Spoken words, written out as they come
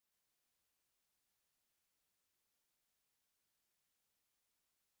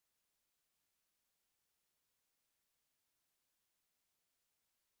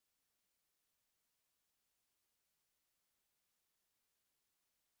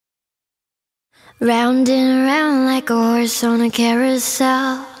Round and round like a horse on a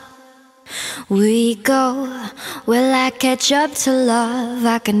carousel we go. Will I catch up to love?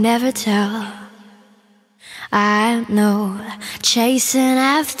 I can never tell. I know chasing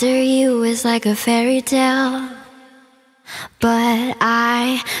after you is like a fairy tale, but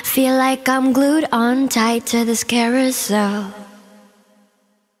I feel like I'm glued on tight to this carousel.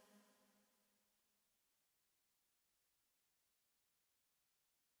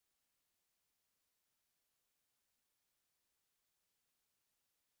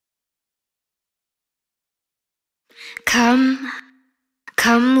 Come,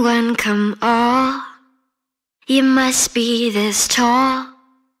 come one, come all. You must be this tall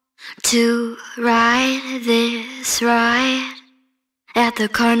to ride this ride at the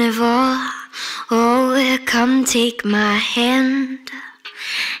carnival. Oh, come take my hand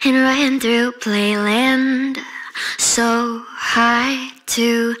and run through playland. So high,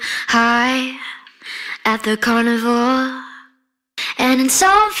 too high at the carnival. And it's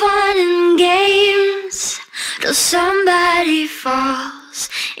all fun and games till somebody falls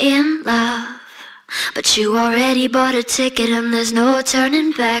in love. But you already bought a ticket and there's no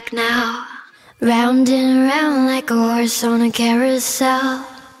turning back now. Round and round like a horse on a carousel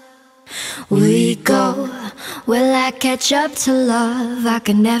we go. Will I catch up to love? I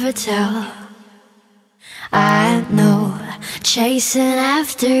can never tell. I know chasing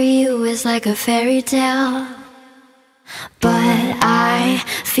after you is like a fairy tale, but I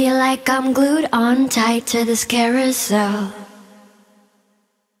feel like I'm glued on tight to this carousel.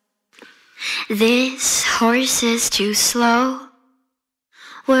 This horse is too slow.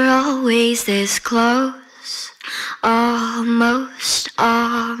 We're always this close. Almost,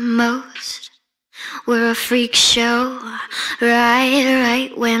 almost. We're a freak show.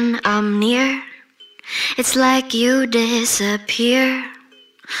 Right when I'm near, it's like you disappear.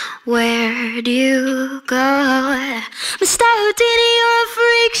 Where do you go? Mr. Houdini, you're a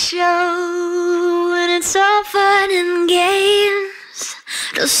freak show. And it's all fun and games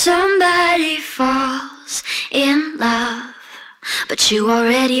till somebody falls in love. But you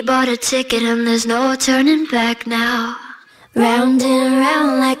already bought a ticket and there's no turning back now. Round and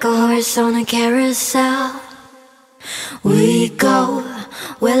round like a horse on a carousel we go.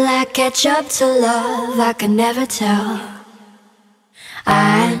 Will I catch up to love? I can never tell.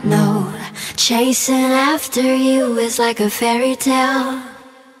 I know chasing after you is like a fairy tale,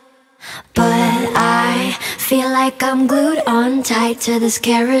 but I feel like I'm glued on tight to this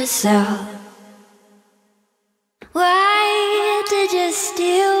carousel. Why did you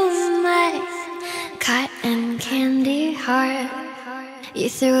steal my cotton candy heart? You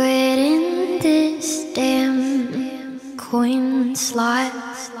threw it in this damn coin slot.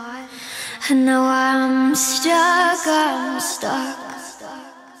 And now I'm stuck.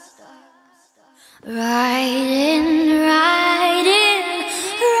 Riding.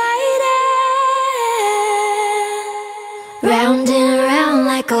 Round and round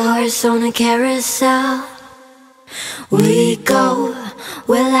like a horse on a carousel we go.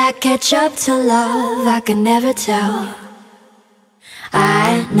 Will I catch up to love? I can never tell.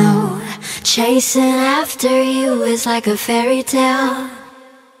 I know chasing after you is like a fairy tale,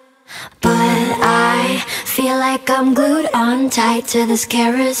 but I feel like I'm glued on tight to this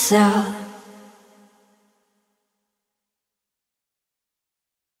carousel.